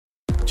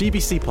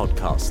GBC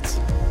Podcasts.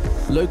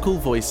 Local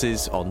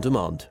voices on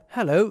demand.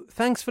 Hello,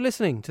 thanks for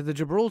listening to the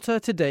Gibraltar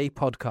Today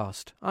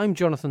podcast. I'm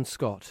Jonathan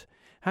Scott.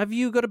 Have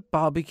you got a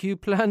barbecue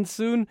planned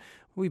soon?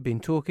 We've been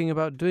talking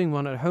about doing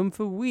one at home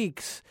for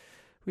weeks.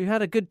 We've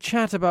had a good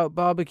chat about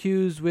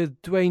barbecues with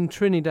Dwayne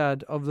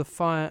Trinidad of the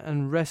Fire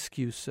and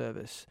Rescue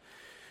Service.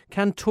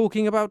 Can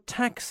talking about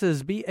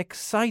taxes be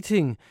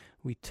exciting?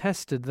 We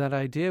tested that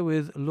idea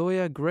with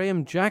lawyer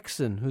Graham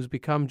Jackson, who's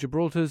become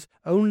Gibraltar's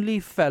only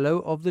Fellow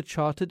of the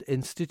Chartered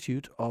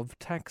Institute of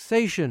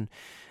Taxation.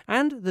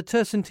 And the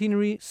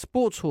Tercentenary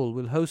Sports Hall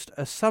will host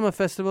a summer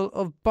festival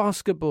of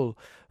basketball,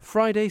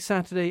 Friday,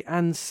 Saturday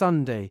and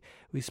Sunday.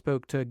 We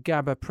spoke to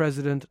GABA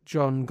President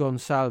John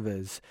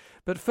Gonsalves.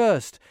 But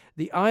first,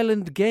 the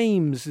Island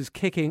Games is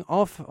kicking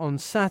off on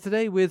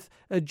Saturday with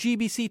a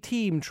GBC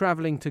team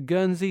travelling to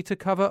Guernsey to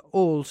cover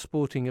all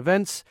sporting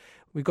events.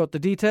 We got the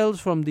details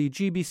from the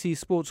GBC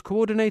Sports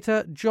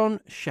Coordinator, John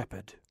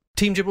Shepherd.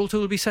 Team Gibraltar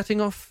will be setting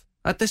off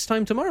at this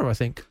time tomorrow, I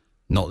think.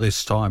 Not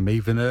this time,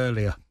 even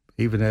earlier.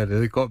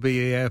 They've got to be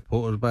at the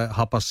airport at about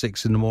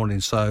 6:30 in the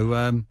morning.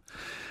 So,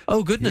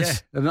 oh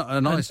goodness, yeah, a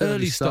nice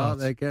early start.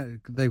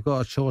 They've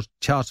got a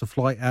charter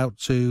flight out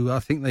to. I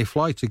think they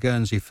fly to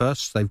Guernsey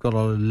first. They've got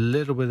a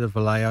little bit of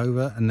a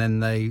layover, and then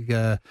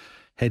they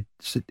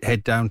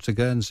head down to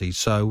Guernsey.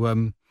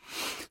 So,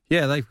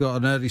 they've got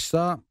an early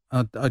start.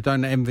 I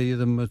don't envy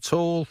them at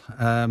all.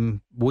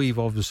 We've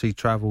obviously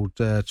travelled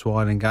to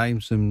Island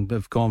Games and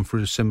have gone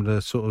through a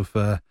similar sort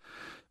of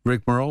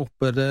rigmarole.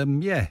 But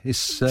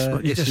it's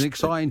an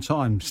exciting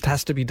time. It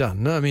has to be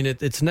done. No, I mean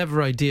it's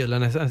never ideal,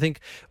 and I think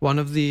one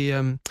of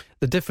the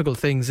difficult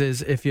things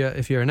is if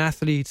you're an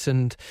athlete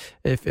and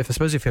if I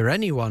suppose if you're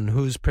anyone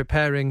who's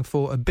preparing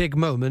for a big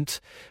moment,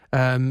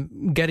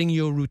 getting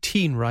your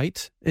routine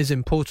right is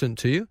important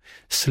to you.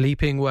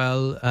 Sleeping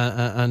well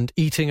and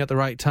eating at the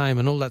right time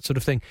and all that sort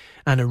of thing.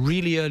 And a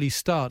really early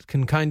start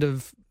can kind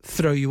of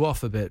throw you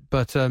off a bit,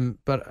 but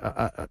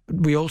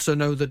we also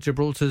know that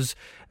Gibraltar's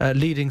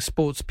leading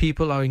sports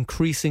people are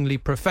increasingly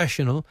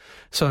professional,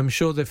 so I'm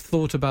sure they've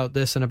thought about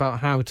this and about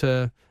how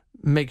to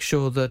make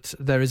sure that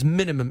there is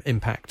minimum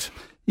impact.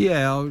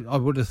 Yeah, I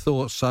would have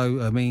thought so.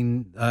 I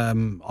mean,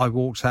 I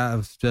walked out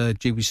of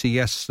GBC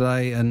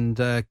yesterday and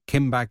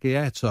Kim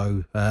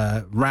Baglietto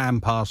ran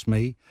past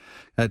me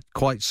at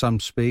quite some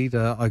speed.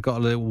 I got a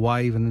little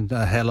wave and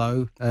a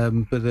hello.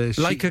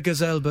 Like a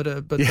gazelle,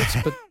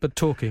 but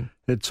talking.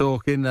 They're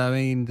talking. I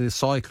mean, the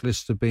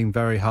cyclists have been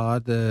very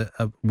hard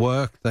at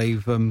work.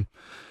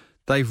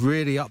 They've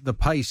really upped the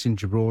pace in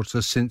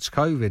Gibraltar since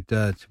COVID,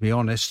 to be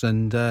honest,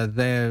 and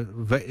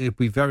it'll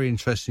be very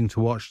interesting to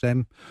watch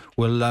them.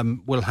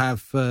 We'll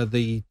have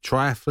the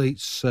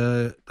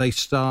triathletes. They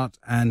start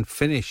and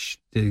finish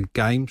the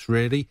games.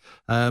 Really,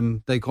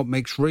 they got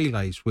mixed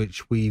relays,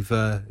 which we've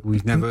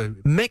never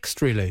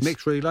mixed relays.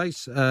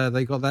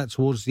 They got that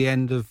towards the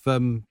end of.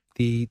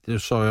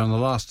 On the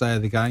last day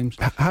of the games.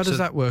 How does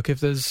that work?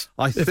 If there's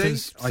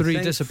three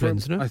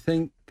disciplines, no? I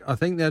think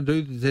they'll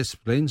do the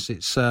disciplines.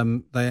 It's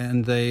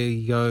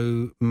they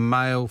go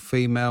male,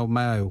 female,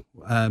 male.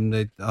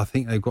 I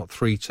think they've got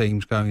 3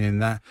 teams going in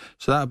that,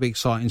 so that'll be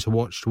exciting to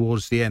watch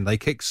towards the end. They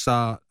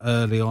kickstart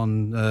early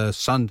on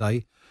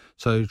Sunday,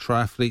 so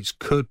triathletes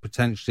could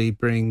potentially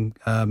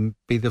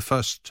be the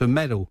first to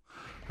medal.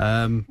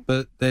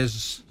 But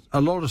there's a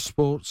lot of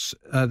sports.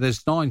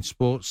 There's 9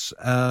 sports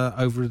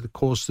over the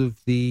course of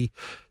the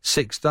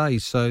 6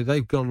 days, so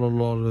they've got a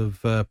lot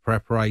of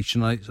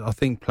preparation. I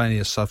think plenty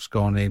of stuff's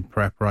gone in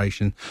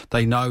preparation.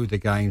 They know the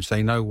games,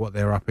 they know what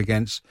they're up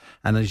against,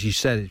 and as you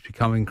said, it's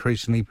become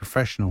increasingly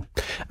professional.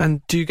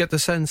 And do you get the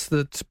sense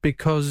that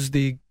because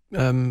the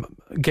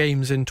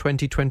games in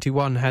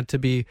 2021 had to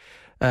be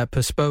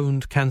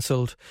postponed,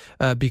 cancelled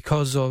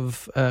because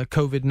of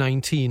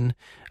COVID-19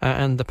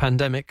 and the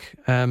pandemic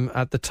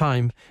at the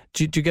time,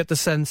 do you get the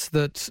sense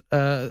that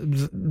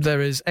there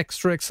is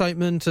extra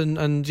excitement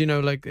and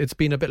it's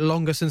been a bit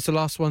longer since the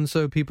last one,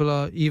 so people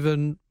are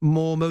even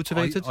more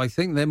motivated? I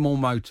think they're more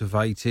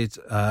motivated.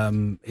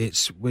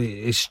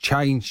 It's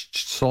changed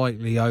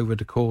slightly over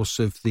the course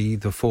of the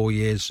 4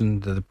 years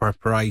and the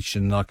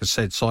preparation. Like I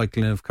said,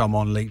 cycling have come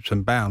on leaps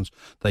and bounds.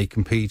 They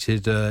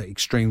competed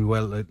extremely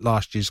well at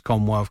last year's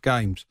Commonwealth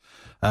Games.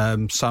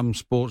 Some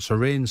sports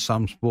are in,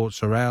 some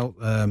sports are out.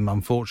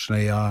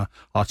 Unfortunately, our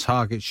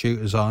target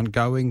shooters aren't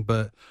going,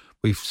 but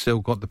we've still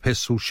got the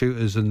pistol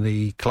shooters and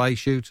the clay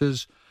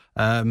shooters.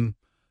 On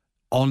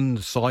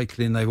the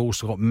cycling, they've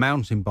also got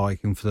mountain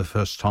biking for the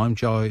first time.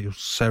 Giles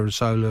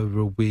Sarasola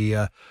will be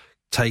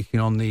taking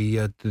on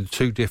the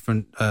 2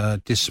 different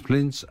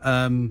disciplines.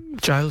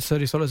 Giles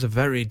Sarasola is a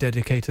very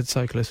dedicated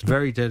cyclist.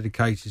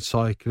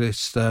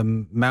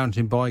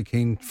 Mountain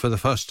biking for the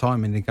first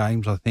time in the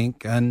games, I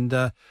think, and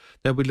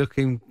he'll be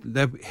looking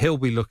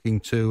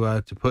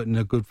to put in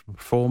a good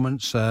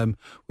performance.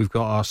 We've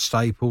got our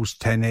staples: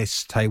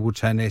 tennis, table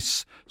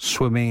tennis,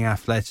 swimming,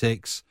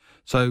 athletics.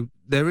 So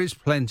there is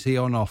plenty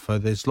on offer.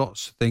 There's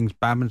lots of things,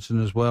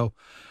 badminton as well.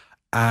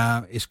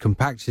 It's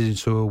compacted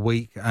into a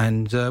week,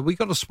 and we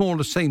got a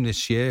smaller team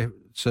this year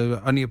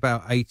so only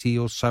about 80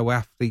 or so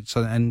athletes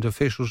and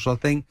officials, I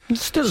think.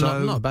 Still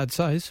not a bad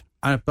size.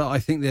 But I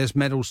think there's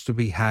medals to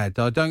be had.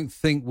 I don't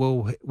think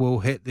we'll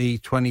hit the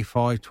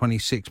 25,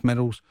 26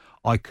 medals.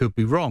 I could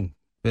be wrong.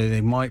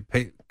 They might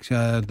pick.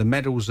 The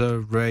medals are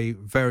very,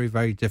 very,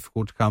 very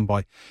difficult to come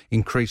by.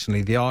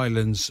 Increasingly, the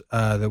islands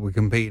that we're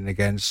competing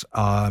against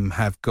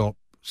have got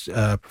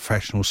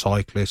professional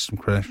cyclists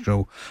and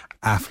professional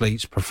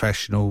athletes,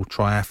 professional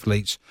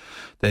triathletes.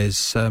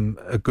 There's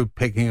a good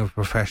picking of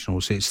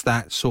professionals. It's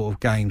that sort of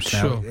games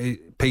now. Sure.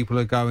 People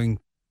are going.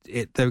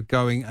 They're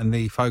going, and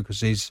the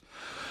focus is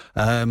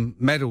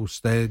medals.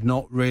 They're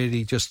not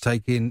really just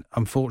taking,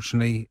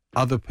 unfortunately,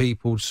 other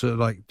people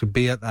to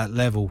be at that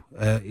level.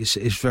 It's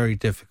very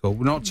difficult.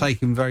 We're not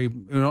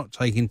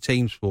taking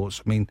team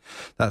sports. I mean,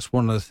 that's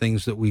one of the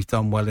things that we've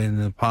done well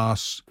in the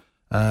past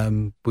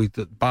with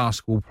the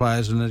basketball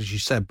players, and as you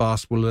said,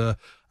 basketball are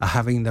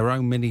having their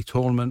own mini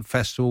tournament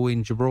festival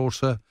in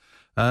Gibraltar.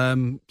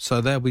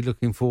 So they'll be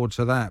looking forward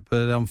to that,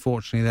 but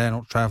unfortunately they're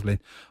not travelling.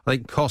 I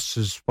think costs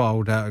has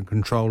spiraled out of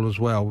control as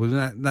well.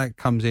 That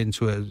comes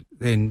into it.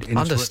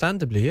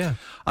 Understandably, yeah.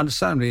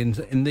 Understandably,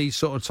 in these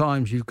sort of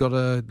times, you've got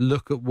to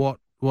look at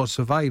what's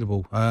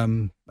available,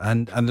 and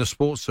the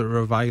sports that are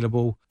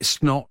available.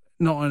 It's not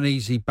an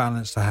easy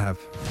balance to have.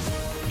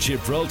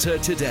 Gibraltar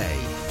Today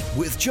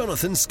with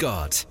Jonathan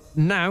Scott.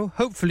 Now,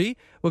 hopefully,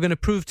 we're going to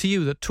prove to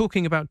you that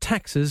talking about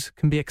taxes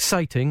can be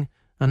exciting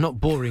and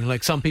not boring,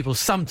 like some people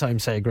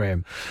sometimes say,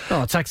 Graham.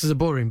 Oh, taxes are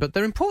boring, but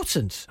they're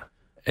important.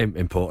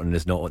 Important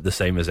is not the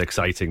same as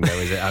exciting, though,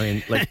 is it? I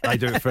mean, I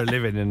do it for a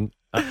living, and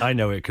I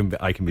know I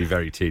can be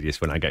very tedious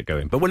when I get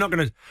going. But we're not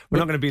going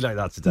to be like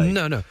that today.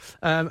 No.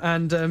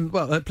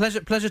 Well,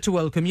 pleasure to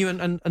welcome you,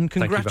 and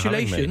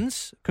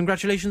congratulations,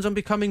 congratulations on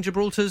becoming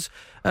Gibraltar's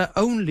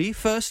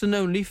first and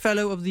only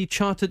fellow of the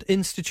Chartered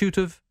Institute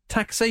of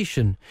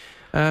Taxation,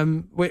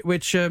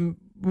 which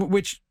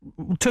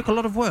took a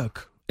lot of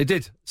work. It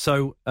did.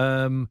 So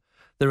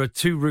there are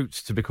two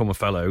routes to become a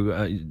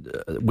fellow.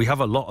 We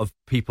have a lot of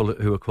people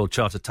who are called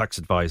chartered tax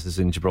advisors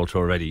in Gibraltar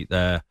already.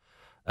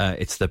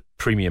 It's the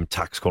premium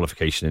tax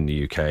qualification in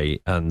the UK,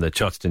 and the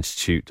Chartered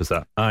Institute does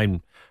that.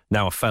 I'm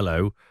now a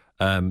fellow.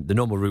 The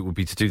normal route would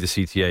be to do the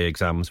CTA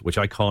exams, which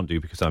I can't do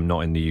because I'm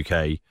not in the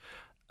UK,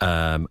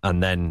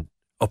 and then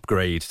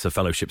upgrade to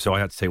fellowship. So I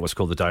had to take what's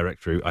called the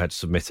direct route. I had to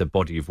submit a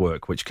body of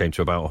work, which came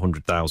to about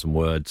 100,000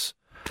 words.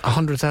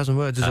 100,000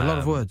 words is a lot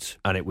of words.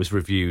 And it was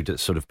reviewed at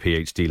sort of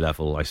PhD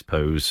level, I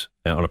suppose,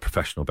 on a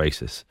professional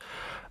basis.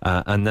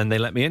 And then they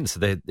let me in. So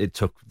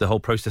the whole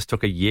process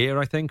took a year,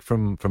 I think,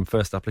 from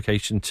first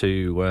application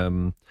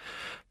to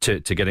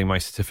getting my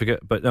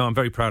certificate. But no, I'm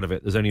very proud of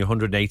it. There's only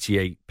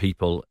 188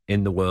 people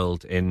in the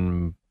world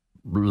in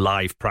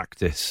live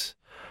practice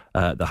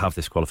that have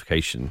this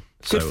qualification.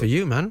 Good for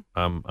you, man.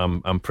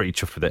 I'm pretty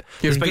chuffed with it.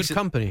 You're in good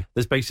company.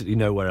 There's basically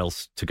nowhere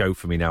else to go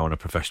for me now on a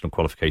professional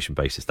qualification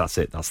basis. That's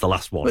it. That's the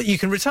last one. But you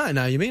can retire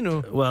now, you mean?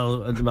 Or?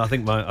 Well, I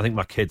think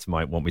my kids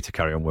might want me to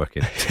carry on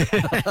working.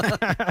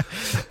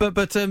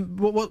 but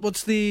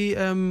what's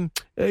the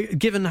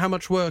given how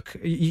much work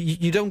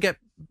you don't get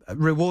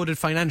rewarded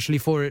financially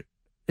for it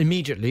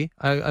immediately,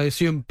 I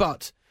assume,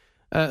 but.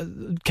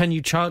 Can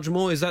you charge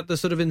more? Is that the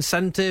sort of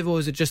incentive, or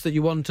is it just that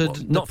you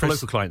wanted not for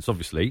local clients,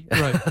 obviously,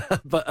 right?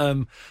 but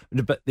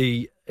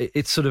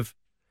it's sort of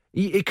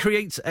it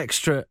creates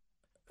extra.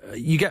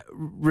 You get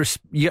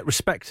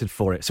respected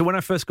for it. So when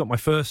I first got my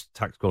first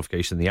tax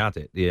qualification, the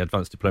ADIT, the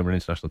Advanced Diploma in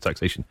International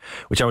Taxation,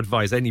 which I would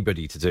advise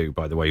anybody to do,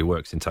 by the way, who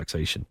works in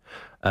taxation.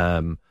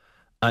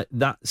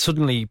 That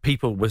suddenly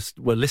people were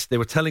listening. They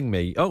were telling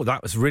me, "Oh,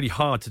 that was really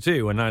hard to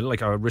do," and I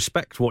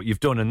respect what you've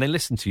done, and they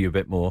listen to you a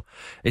bit more.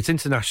 It's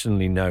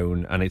internationally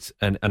known, and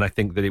I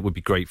think that it would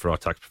be great for our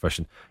tax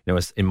profession. You know,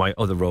 as in my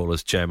other role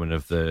as chairman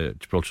of the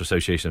Gibraltar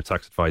Association of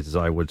Tax Advisors,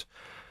 I would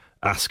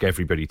ask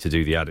everybody to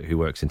do the ADIT who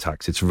works in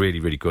tax. It's really,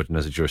 really good, and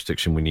as a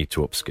jurisdiction, we need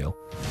to upskill.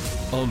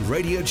 On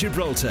Radio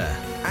Gibraltar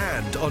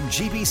and on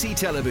GBC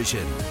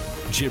Television,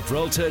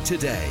 Gibraltar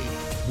Today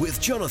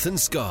with Jonathan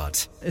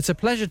Scott. It's a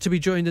pleasure to be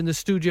joined in the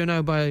studio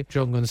now by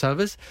John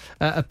Gonsalves.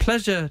 A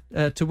pleasure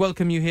to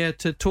welcome you here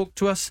to talk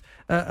to us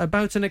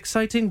about an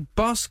exciting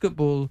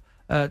basketball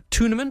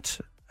tournament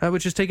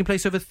which is taking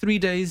place over 3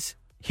 days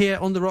here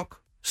on the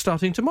Rock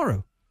starting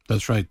tomorrow.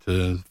 That's right.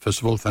 First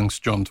of all, thanks,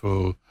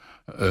 Jonathan,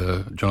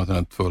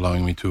 for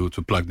allowing me to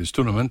plug this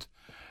tournament.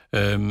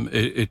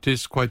 It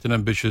is quite an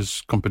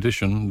ambitious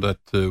competition that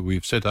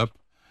we've set up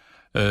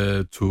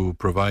to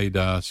provide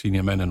our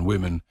senior men and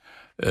women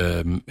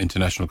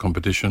international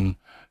competition,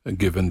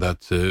 given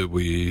that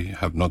we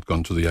have not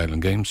gone to the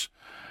Island Games.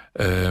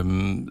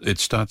 It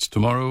starts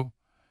tomorrow.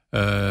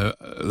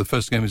 The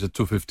first game is at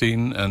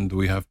 2:15, and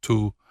we have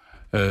two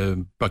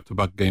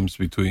back-to-back games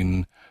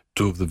between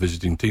two of the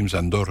visiting teams,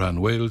 Andorra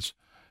and Wales,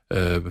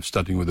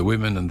 starting with the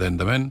women and then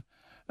the men.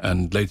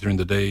 And later in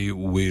the day,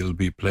 women will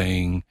be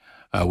playing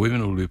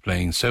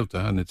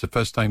Ceuta, and it's the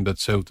first time that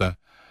Ceuta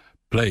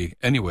play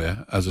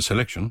anywhere as a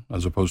selection,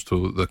 as opposed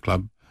to the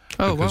club.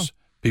 Oh, wow.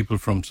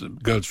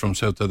 Girls from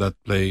Ceuta that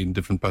play in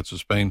different parts of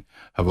Spain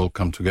have all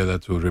come together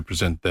to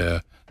represent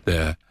their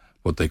their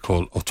what they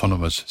call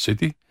autonomous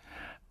city.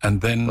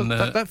 And then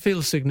Well, that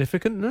feels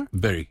significant, no?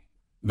 very,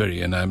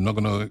 very. And I'm not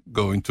going to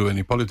go into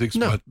any politics,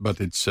 No. but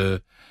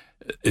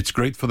it's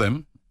great for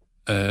them.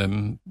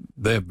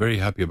 They're very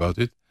happy about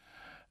it.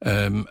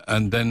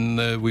 And then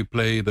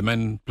the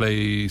men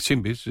play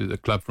Simbis, a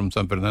club from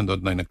San Fernando,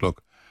 at 9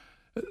 o'clock.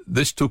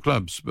 These two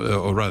clubs,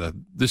 or rather,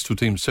 these two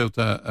teams,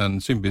 Ceuta and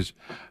Simbis,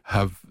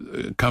 have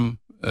come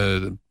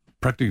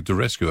practically to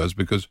rescue us,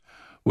 because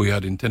we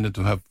had intended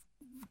to have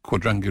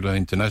quadrangular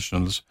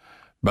internationals,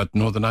 but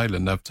Northern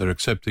Ireland, after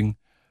accepting,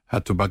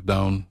 had to back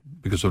down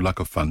because of lack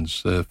of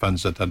funds.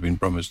 Funds that had been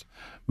promised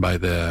by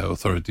the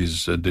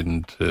authorities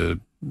didn't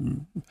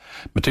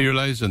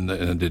materialize and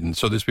didn't.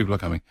 So these people are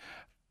coming.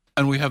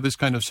 And we have this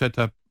kind of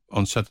setup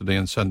on Saturday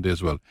and Sunday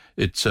as well.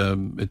 It's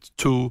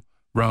two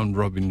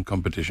round-robin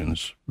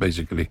competitions,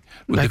 basically,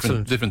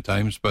 with different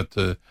times, but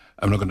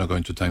I'm not going to go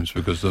into times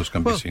because those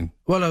can be seen.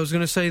 Well, I was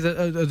going to say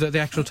that the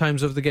actual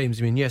times of the games,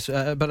 you mean, yes,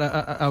 but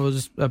I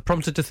was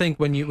prompted to think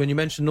when you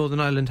mentioned Northern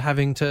Ireland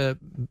having to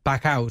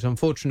back out,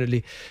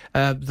 unfortunately,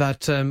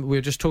 that we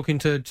were just talking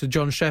to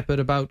John Shepherd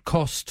about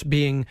cost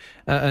being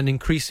an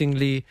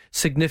increasingly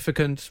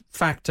significant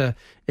factor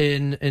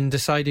in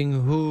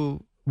deciding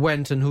who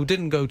went and who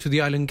didn't go to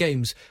the Island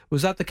Games.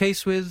 Was that the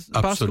case with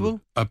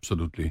basketball?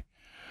 Absolutely.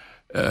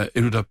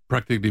 It would have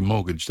practically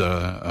mortgaged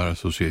our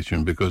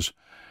association, because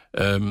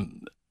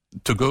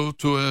to go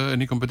to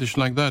any competition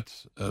like that,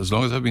 as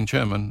long as I've been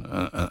chairman,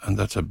 and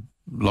that's a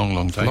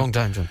long time. Long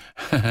time, John.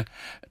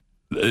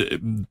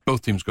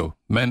 Both teams go,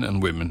 men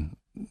and women,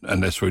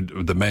 unless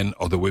the men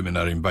or the women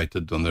are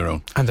invited on their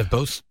own. And they've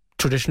both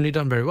traditionally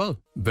done very well.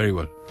 Very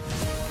well.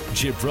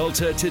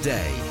 Gibraltar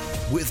Today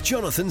with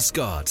Jonathan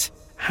Scott.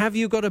 Have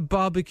you got a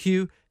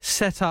barbecue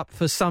set up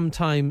for some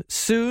time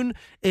soon?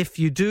 If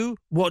you do,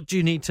 what do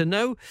you need to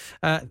know?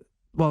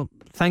 Well,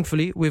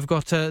 thankfully, we've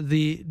got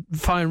the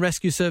Fire and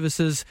Rescue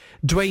Services,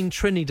 Dwayne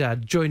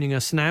Trinidad, joining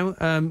us now.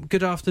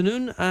 Good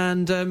afternoon,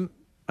 and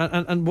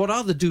what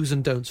are the do's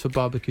and don'ts for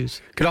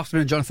barbecues? Good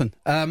afternoon, Jonathan.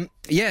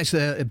 Yes,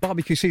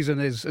 barbecue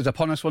season is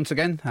upon us once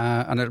again,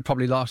 and it'll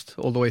probably last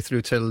all the way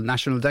through till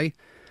National Day.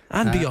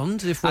 And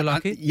beyond, if we're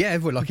lucky. Yeah,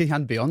 if we're lucky,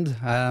 and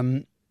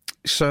beyond.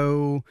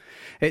 So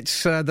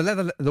it's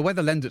the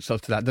weather lends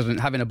itself to that, doesn't it?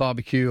 Having a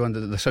barbecue and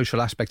the social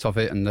aspect of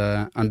it,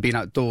 and being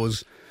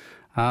outdoors.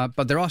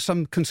 But there are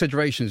some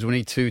considerations we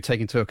need to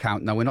take into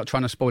account. Now, we're not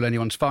trying to spoil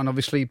anyone's fun,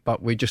 obviously,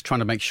 but we're just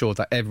trying to make sure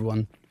that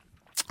everyone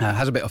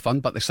has a bit of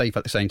fun, but they're safe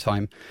at the same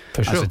time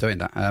as they're doing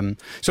that.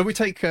 So we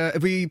take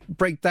if we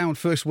break down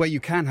first where you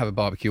can have a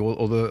barbecue,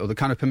 or the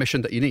kind of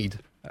permission that you need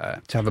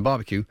to have a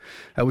barbecue,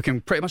 we can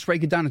pretty much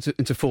break it down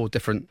into four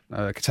different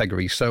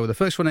categories. So the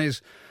first one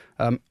is,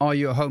 are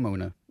you a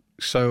homeowner?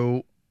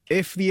 So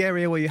if the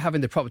area where you're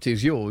having the property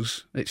is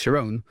yours, it's your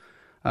own,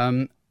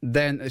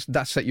 then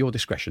that's at your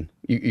discretion.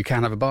 You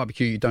can have a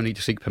barbecue. You don't need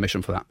to seek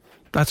permission for that.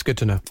 That's good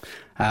to know.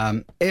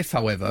 If,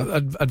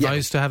 however...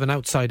 Advised to have an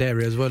outside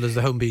area as well as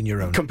the home being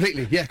your own.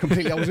 Completely. I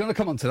was going to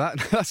come on to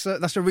that.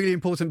 That's a really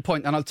important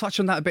point, and I'll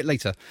touch on that a bit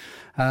later.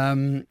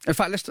 In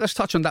fact, let's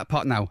touch on that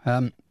part now.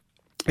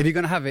 If you're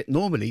going to have it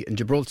normally in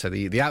Gibraltar,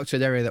 the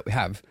outside area that we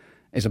have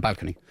is a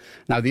balcony.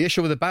 Now, the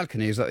issue with the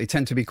balcony is that they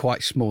tend to be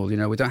quite small. You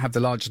know, we don't have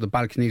the largest of the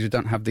balconies, we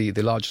don't have the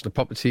largest of the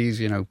properties,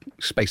 you know,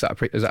 space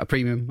is at a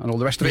premium and all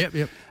the rest of it.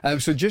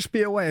 Yep. So just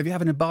be aware, if you're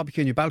having a barbecue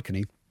in your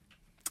balcony,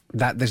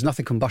 that there's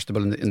nothing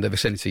combustible in the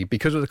vicinity.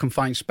 Because of the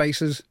confined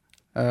spaces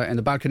in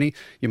the balcony,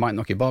 you might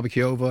knock your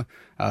barbecue over,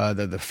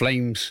 the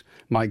flames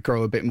might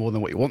grow a bit more than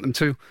what you want them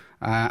to,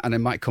 and it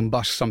might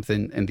combust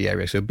something in the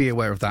area. So be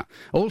aware of that.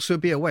 Also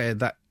be aware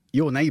that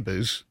your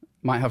neighbours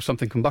might have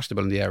something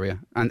combustible in the area,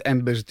 and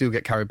embers do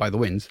get carried by the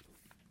wind,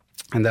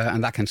 and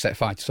that can set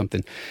fire to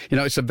something. You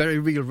know, it's a very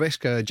real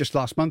risk. Just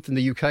last month in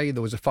the UK,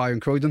 there was a fire in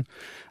Croydon,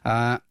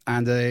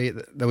 and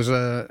there was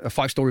a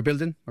 5-storey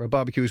building where a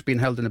barbecue was being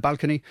held in a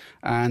balcony,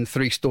 and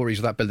 3 stories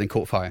of that building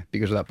caught fire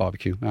because of that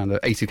barbecue, and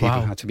 80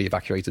 people had to be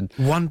evacuated.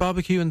 One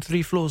barbecue and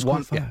 3 floors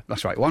caught fire? Yeah,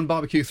 that's right. One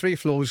barbecue, 3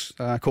 floors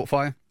caught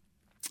fire.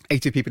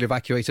 80 people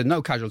evacuated,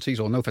 no casualties,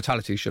 or no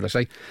fatalities, should I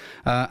say,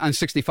 and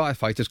 60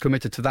 firefighters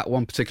committed to that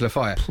one particular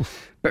fire.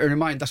 Bear in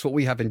mind, that's what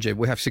we have in Gib.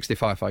 We have 60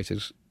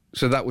 firefighters.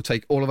 So that would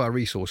take all of our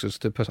resources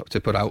to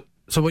put out.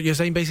 So what you're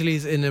saying basically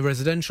is, in a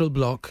residential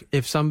block,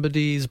 if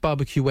somebody's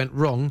barbecue went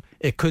wrong,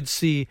 it could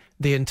see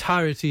the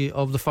entirety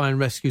of the fire and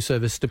rescue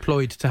service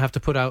deployed to have to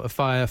put out a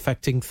fire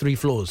affecting 3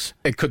 floors.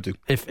 It could do.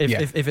 If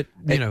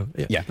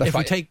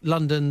we take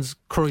London's,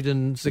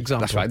 Croydon's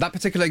example. That's right. That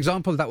particular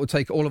example, that would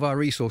take all of our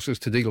resources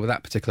to deal with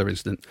that particular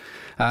incident.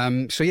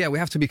 So we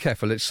have to be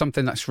careful. It's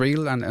something that's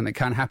real, and it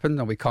can happen,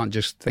 and we can't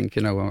just think,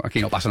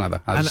 okay, that's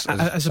another. I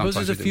suppose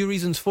there's a few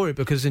reasons for it,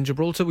 because in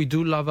Gibraltar we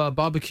do love our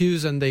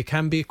barbecues, and they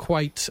can be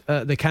quite...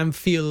 they can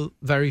feel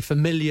very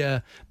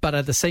familiar, but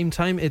at the same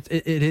time, it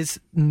is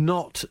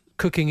not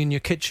cooking in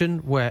your kitchen,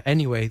 where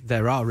anyway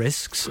there are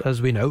risks,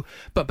 as we know,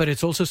 but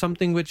it's also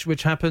something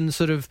which happens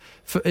sort of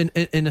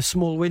in a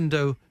small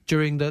window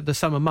during the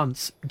summer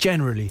months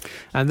generally,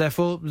 and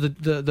therefore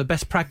the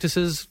best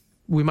practices,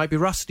 we might be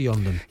rusty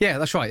on them. Yeah,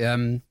 that's right.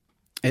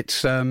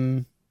 It's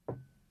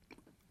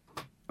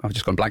I've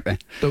just gone blank there.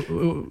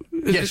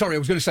 Sorry, I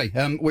was going to say,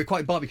 we're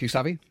quite barbecue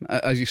savvy,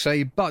 as you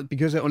say, but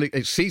because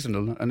it's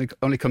seasonal and it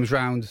only comes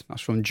round, that's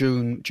from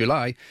June,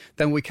 July,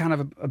 then we can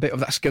have a bit of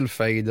that skill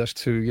fade as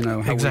to,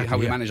 how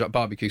we manage that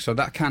barbecue. So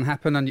that can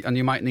happen, and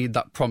you might need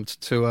that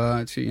prompt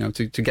to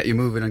get you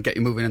moving and get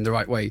you moving in the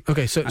right way.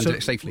 Okay, do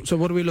it safely. So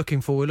what are we looking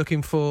for? We're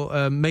looking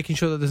for making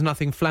sure that there's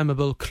nothing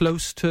flammable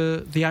close to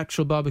the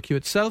actual barbecue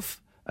itself.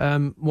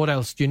 What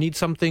else? Do you need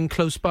something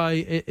close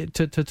by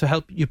to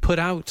help you put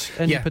out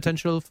any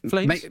potential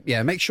flames?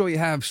 Make sure you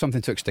have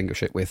something to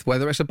extinguish it with,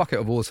 whether it's a bucket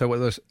of water,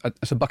 whether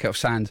it's a bucket of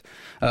sand,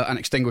 an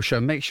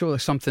extinguisher. Make sure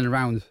there's something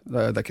around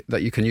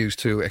that you can use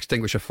to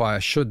extinguish a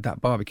fire should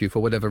that barbecue, for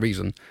whatever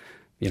reason,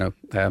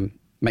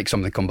 make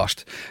something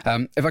combust.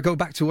 If I go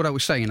back to what I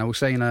was saying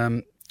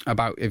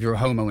about if you're a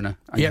homeowner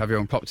and you have your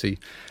own property,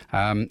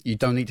 you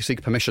don't need to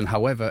seek permission.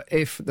 However,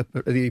 if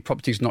the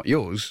property is not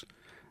yours,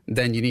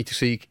 then you need to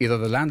seek either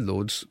the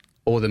landlord's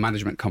or the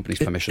management company's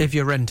permission. If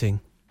you're renting,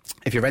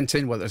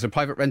 whether it's a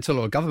private rental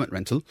or a government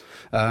rental,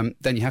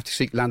 then you have to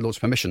seek landlord's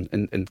permission.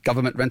 In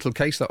government rental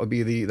case, that would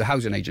be the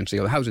housing agency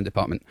or the housing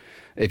department.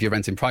 If you're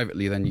renting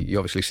privately, then you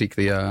obviously seek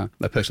the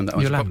person that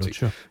owns the property.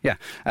 Sure. Yeah.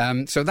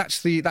 So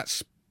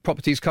that's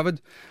properties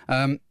covered.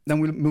 Then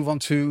we'll move on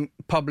to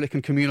public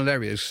and communal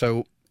areas.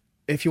 So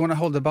if you want to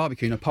hold a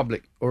barbecue in a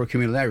public or a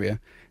communal area,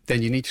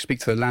 then you need to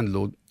speak to the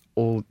landlord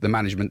or the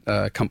management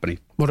company.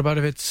 What about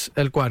if it's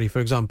El Quarry, for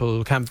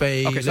example, Camp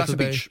Bay? Okay, so that's a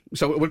beach.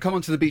 So we'll come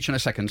on to the beach in a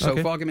second. So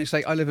for argument's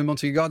sake, I live in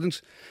Montague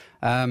Gardens.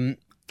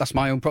 That's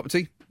my own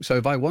property. So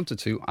if I wanted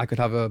to, I could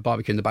have a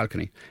barbecue in the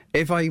balcony.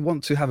 If I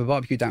want to have a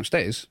barbecue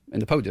downstairs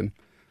in the podium,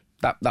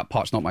 that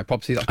part's not my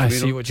property. That's communal.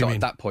 I see what you mean.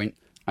 At that point,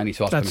 I need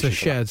to ask permission. That's a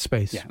shared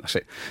space. Yeah, that's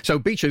it. So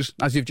beaches,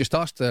 as you've just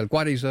asked, El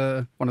Quarry's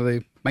one of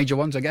the major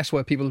ones, I guess,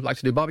 where people like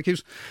to do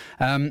barbecues.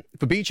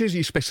 For beaches,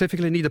 you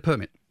specifically need a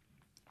permit.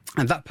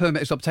 And that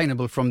permit is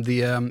obtainable from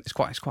the. It's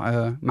quite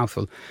a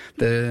mouthful.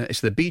 It's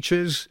the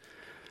beaches.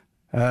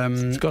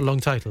 It's got a long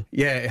title.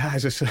 Yeah, it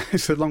has.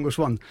 It's the longest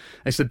one.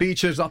 It's the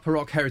beaches, Upper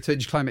Rock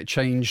Heritage, Climate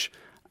Change,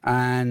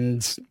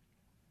 and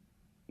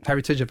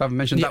Heritage. If I haven't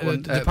mentioned that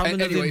one.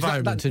 Department of the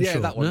Environment.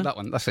 That one. That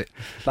one. That's it.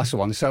 That's the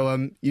one. So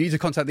you need to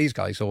contact these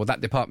guys or that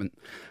department.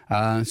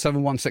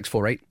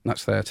 71648.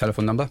 That's their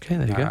telephone number. Okay,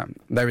 there you go.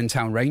 They're in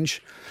Town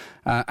Range,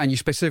 and you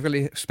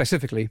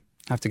specifically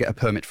have to get a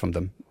permit from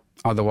them.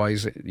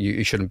 Otherwise,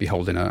 you shouldn't be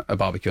holding a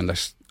barbecue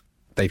unless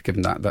they've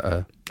given that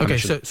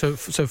permission. Okay,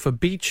 so for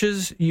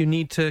beaches, you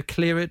need to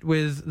clear it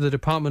with the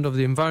Department of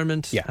the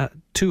Environment at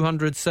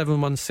 200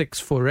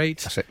 71648.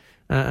 That's it.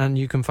 And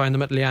you can find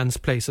them at Leanne's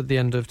Place at the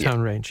end of Town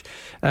Range.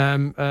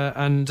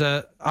 And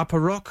Upper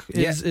Rock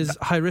is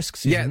high risk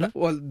season.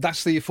 Yeah,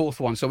 that's the fourth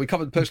one. So we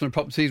covered personal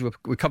properties,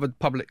 we covered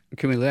public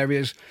communal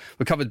areas,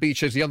 we covered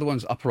beaches. The other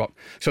one's Upper Rock.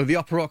 So the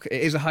Upper Rock,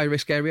 it is a high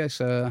risk area. It's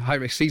a high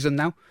risk season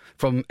now,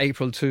 from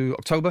April to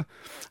October.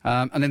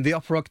 And then the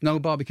Upper Rock, no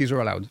barbecues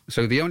are allowed.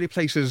 So the only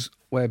places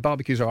where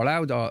barbecues are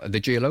allowed are the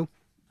GLO,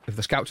 if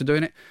the scouts are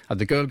doing it, at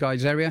the Girl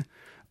Guides area,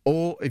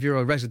 or if you're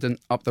a resident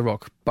up the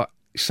rock. But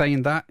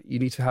saying that, you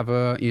need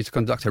to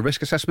conduct a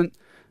risk assessment,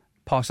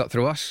 pass that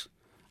through us,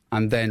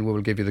 and then we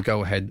will give you the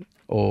go-ahead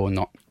or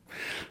not.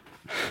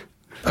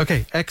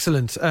 Okay,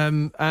 excellent.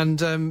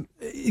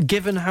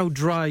 Given how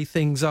dry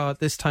things are at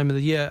this time of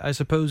the year, I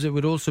suppose it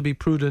would also be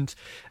prudent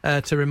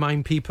to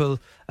remind people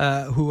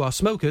who are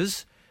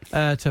smokers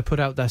to put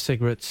out their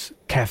cigarettes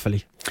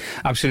carefully.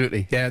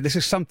 Absolutely. Yeah, this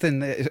is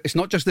something, it's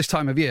not just this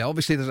time of year.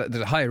 Obviously, there's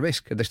a higher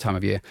risk at this time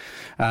of year.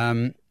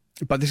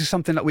 But this is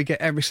something that we get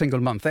every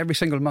single month. Every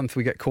single month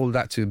we get called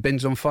out to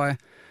bins on fire,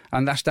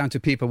 and that's down to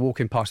people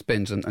walking past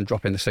bins and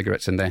dropping the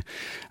cigarettes in there.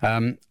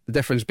 The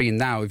difference being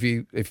now, if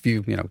you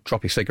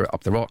drop your cigarette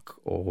up the rock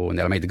or in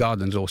the Alameda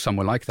Gardens or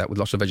somewhere like that with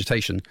lots of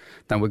vegetation,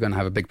 then we're going to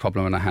have a big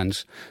problem on our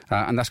hands,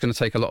 and that's going to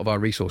take a lot of our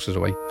resources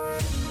away.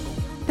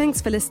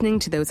 Thanks for listening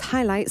to those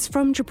highlights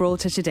from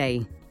Gibraltar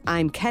Today.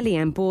 I'm Kelly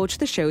Ann Borge,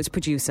 the show's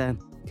producer.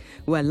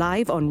 We're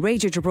live on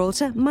Radio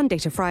Gibraltar Monday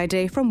to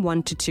Friday from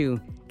 1 to 2,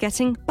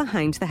 getting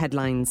behind the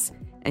headlines.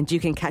 And you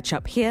can catch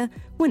up here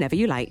whenever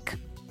you like.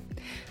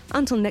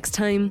 Until next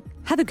time,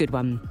 have a good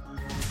one.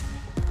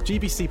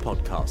 GBC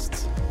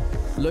Podcasts.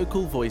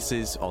 Local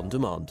voices on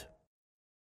demand.